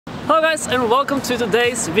Hello guys and welcome to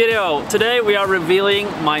today's video. Today we are revealing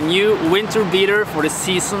my new winter beater for the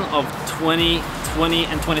season of 2020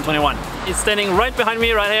 and 2021. It's standing right behind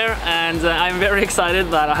me right here, and I'm very excited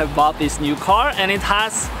that I have bought this new car, and it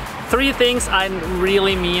has three things I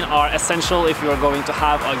really mean are essential if you're going to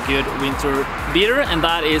have a good winter beater, and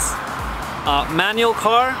that is a manual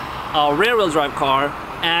car, a rear-wheel drive car,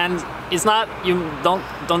 and it's not, you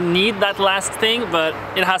don't need that last thing, but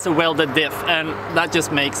it has a welded diff, and that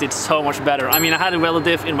just makes it so much better. I mean, I had a welded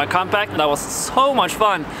diff in my compact, and that was so much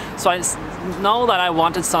fun. So I know that I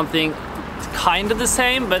wanted something kind of the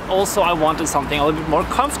same, but also I wanted something a little bit more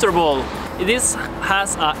comfortable. This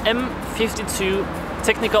has a M52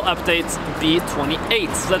 technical update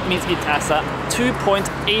B28, so that means it has a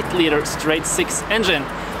 2.8 liter straight 6 engine.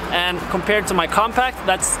 And compared to my compact,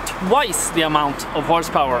 that's twice the amount of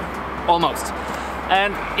horsepower, almost.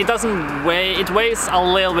 And it doesn't weigh, it weighs a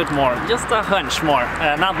little bit more, just a hunch more,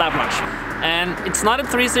 not that much. And it's not a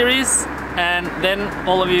 3 Series, and then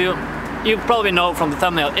all of you probably know from the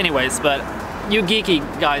thumbnail anyways, but you geeky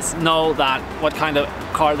guys know that what kind of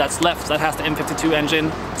car that's left that has the M52 engine,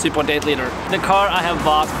 2.8 liter. The car I have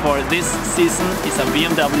bought for this season is a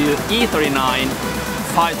BMW E39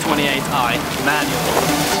 528i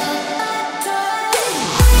manual.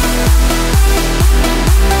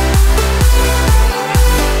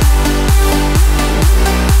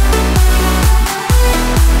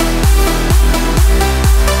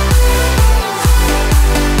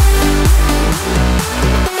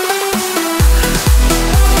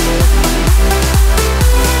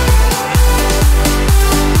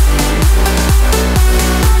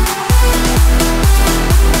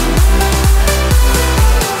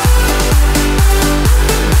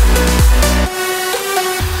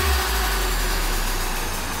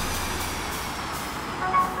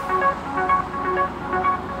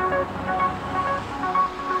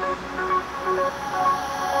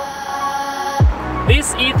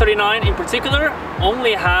 This E39 in particular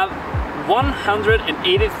only have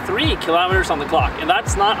 183 kilometers on the clock, and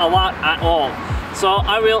that's not a lot at all. So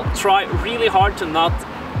I will try really hard to not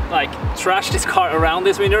trash this car around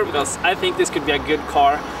this winter, because I think this could be a good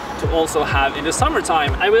car to also have in the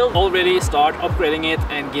summertime. I will already start upgrading it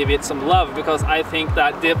and give it some love, because I think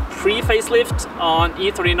that the pre-facelift on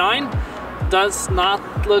E39 does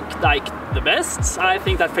not look like the best. I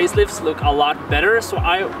think that facelifts look a lot better, so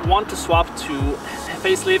I want to swap to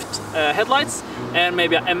facelift headlights and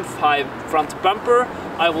maybe an M5 front bumper.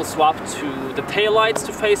 I will swap to the taillights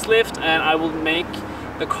to facelift, and I will make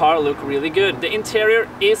the car look really good. The interior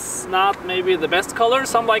is not maybe the best color,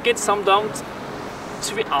 some like it, some don't.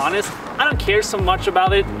 To be honest, I don't care so much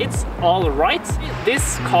about it. It's all right.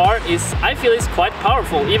 This car I feel is quite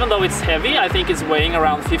powerful, even though it's heavy. I think it's weighing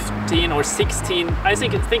around 15 or 16. I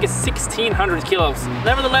think it's 1600 kilos.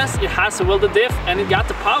 Nevertheless, it has a welded diff and it got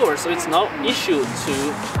the power, so it's no issue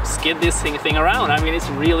to skid this thing around. I mean, it's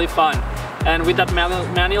really fun. And with that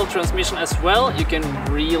manual transmission as well, you can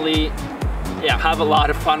really, have a lot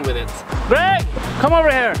of fun with it. Greg, come over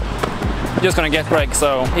here. Just gonna get Greg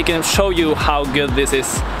so he can show you how good this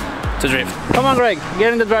is to drift. Come on, Greg,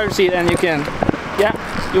 get in the driver's seat and you can. Yeah,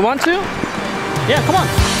 you want to? Yeah, come on.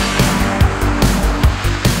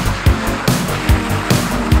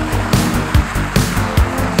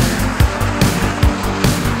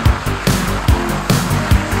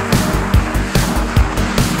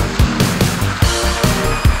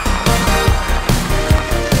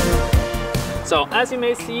 So as you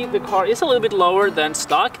may see, the car is a little bit lower than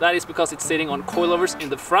stock. That is because it's sitting on coilovers in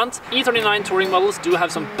the front. E39 Touring models do have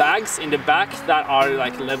some bags in the back that are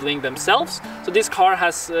leveling themselves. So this car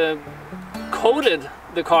has coated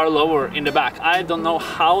the car lower in the back. I don't know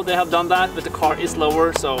how they have done that, but the car is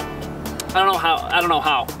lower, so I don't know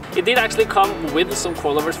how. It did actually come with some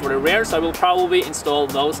coilovers for the rear, so I will probably install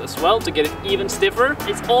those as well to get it even stiffer.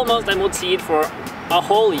 It's almost MOT'd for a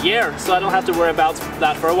whole year, so I don't have to worry about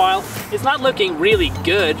that for a while. It's not looking really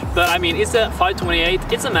good, but I mean, it's a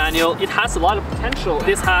 528, it's a manual, it has a lot of potential.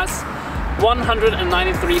 This has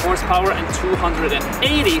 193 horsepower and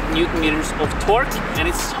 280 Newton meters of torque, and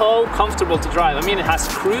it's so comfortable to drive. I mean, it has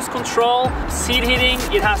cruise control, seat heating,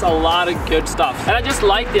 it has a lot of good stuff. And I just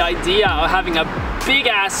like the idea of having a big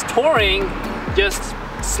ass Touring just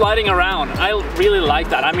sliding around. I really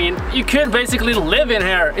like that. I mean, you could basically live in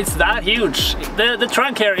here. It's that huge. The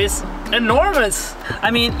trunk here is enormous.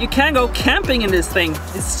 I mean, you can go camping in this thing.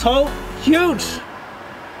 It's so huge.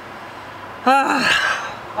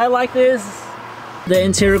 I like this. The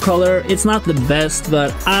interior color, it's not the best,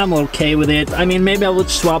 but I'm okay with it. I mean, maybe I would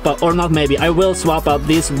swap out, or not maybe, I will swap out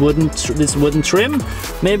this wooden trim.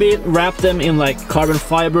 Maybe wrap them in like carbon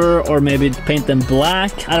fiber, or maybe paint them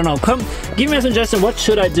black. I don't know. Come, give me a suggestion. What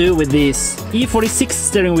should I do with these? E46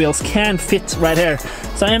 steering wheels can fit right here.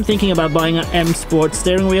 So I am thinking about buying an M Sport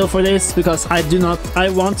steering wheel for this, because I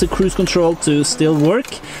want the cruise control to still work.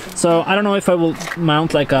 So I don't know if I will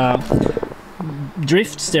mount like a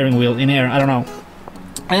drift steering wheel in here. I don't know.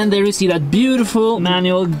 And there you see that beautiful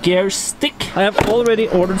manual gear stick. I have already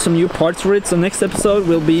ordered some new parts for it, so next episode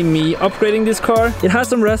will be me upgrading this car. It has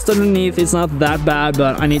some rust underneath, it's not that bad,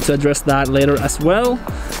 but I need to address that later as well.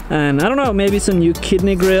 And I don't know, maybe some new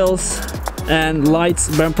kidney grills and lights,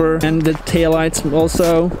 bumper, and the tail lights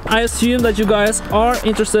also. I assume that you guys are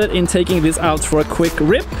interested in taking this out for a quick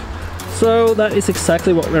rip. So that is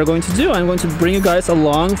exactly what we're going to do. I'm going to bring you guys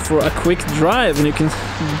along for a quick drive, and you can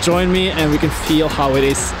join me and we can feel how it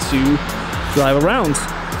is to drive around.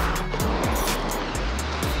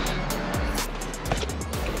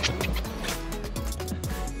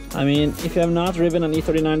 I mean, if you have not driven an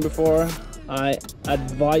E39 before, I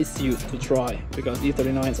advise you to try, because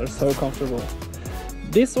E39s are so comfortable.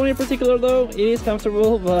 This one in particular though, it is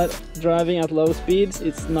comfortable, but driving at low speeds,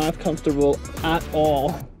 it's not comfortable at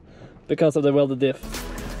all, because of the welded diff.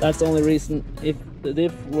 That's the only reason. If the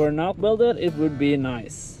diff were not welded, it would be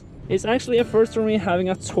nice. It's actually a first for me having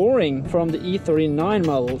a Touring from the E39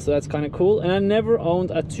 model, so that's kind of cool. And I never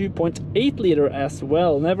owned a 2.8 liter as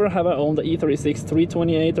well. Never have I owned the E36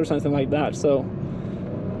 328 or something like that, so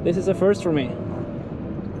this is a first for me.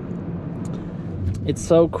 It's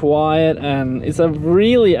so quiet, and it's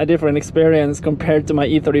really a different experience compared to my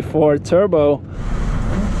E34 Turbo.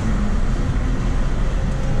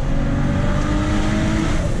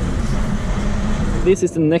 This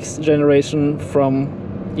is the next generation from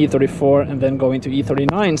E34 and then going to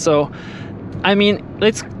E39. So, I mean,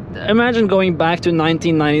 let's imagine going back to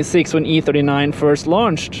 1996 when E39 first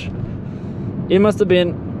launched. It must have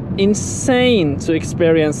been insane to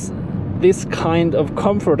experience this kind of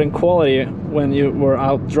comfort and quality when you were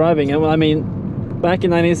out driving. And I mean, back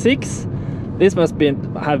in 96, this must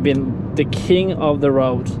have been the king of the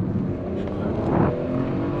road.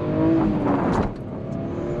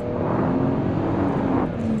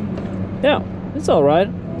 Yeah, it's all right.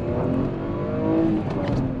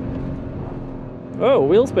 Oh,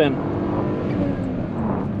 wheel spin.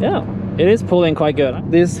 Yeah, it is pulling quite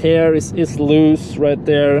good. This here is loose right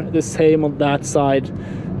there, the same on that side.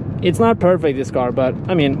 It's not perfect, this car, but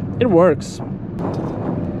I mean, it works.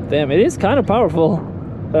 Damn, it is kind of powerful,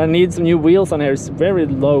 but I need some new wheels on here. It's very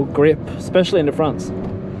low grip, especially in the fronts.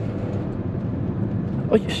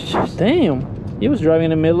 Oh, damn. He was driving in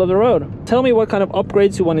the middle of the road. Tell me what kind of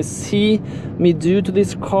upgrades you want to see me do to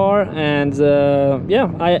this car, and yeah,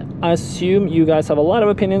 I assume you guys have a lot of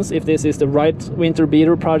opinions if this is the right winter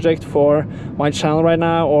beater project for my channel right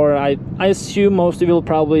now, or I assume most of you will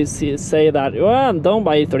probably say that, well, don't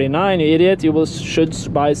buy E39, you idiot, you should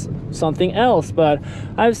buy something else. But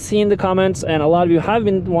I've seen the comments, and a lot of you have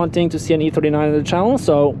been wanting to see an E39 on the channel,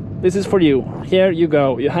 so this is for you. Here you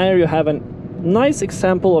go. Here you have an nice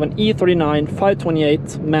example of an E39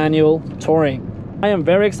 528 manual Touring. I am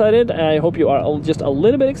very excited. I hope you are just a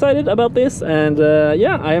little bit excited about this, and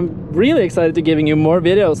yeah, I am really excited to giving you more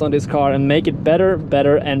videos on this car and make it better,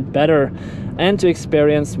 better and better, and to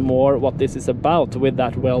experience more what this is about with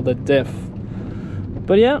that welded diff.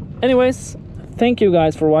 But yeah, anyways, thank you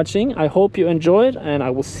guys for watching. I hope you enjoyed, and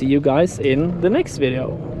I will see you guys in the next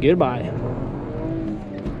video. Goodbye.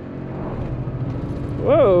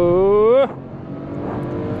 Whoa.